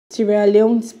Sierra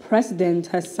Leone's president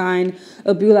has signed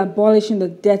a bill abolishing the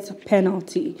death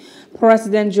penalty.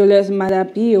 President Julius Maada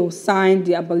Bio signed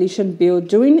the abolition bill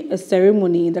during a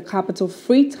ceremony in the capital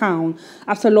Freetown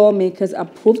after lawmakers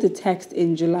approved the text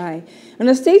in July. In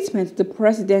a statement, the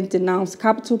president denounced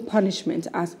capital punishment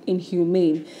as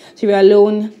inhumane. Sierra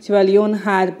Leone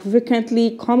had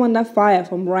frequently come under fire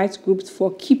from rights groups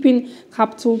for keeping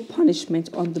capital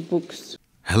punishment on the books.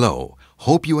 Hello,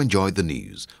 hope you enjoyed the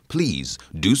news. Please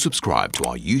do subscribe to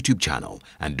our YouTube channel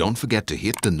and don't forget to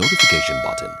hit the notification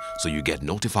button so you get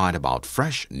notified about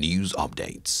fresh news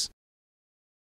updates.